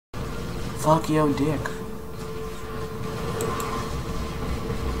Fuck yo, dick.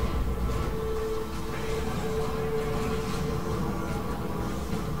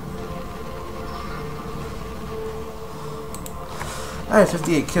 Alright,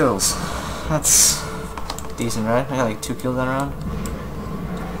 58 kills. That's decent, right? I got like 2 kills that round.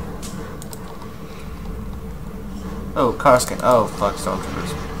 Oh, car scan. Oh, fuck,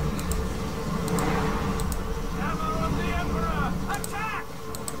 stormtroopers.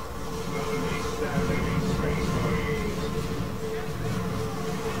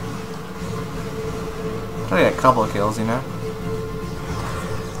 Try to get a couple of kills, you know?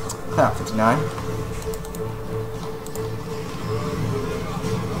 Ah, 59.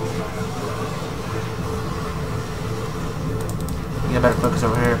 You better focus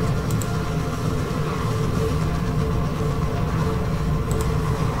over here.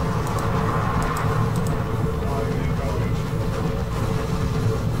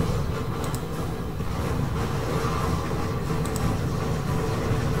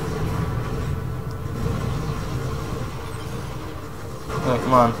 Oh,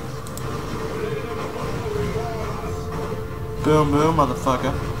 come on. Boom, boom,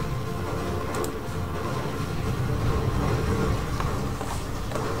 motherfucker.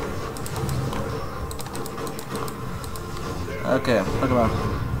 Okay, look him up.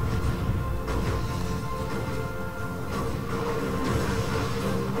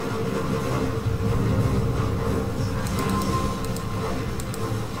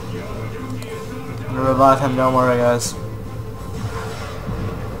 I'm gonna revive him, don't worry guys.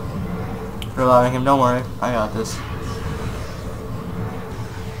 Reviving him, don't worry. I got this.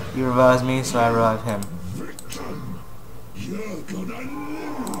 He revives me, so I revive him.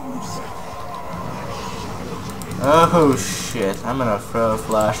 Oh shit, I'm gonna throw a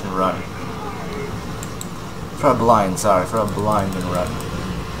flash and run. Throw a blind, sorry, throw a blind and run.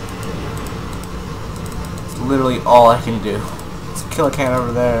 It's literally all I can do. Let's kill a can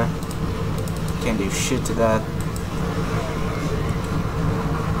over there. Can't do shit to that.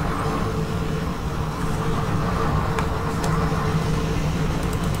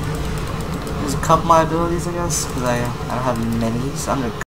 There's a couple of my abilities, I guess, because I don't have many, so I'm gonna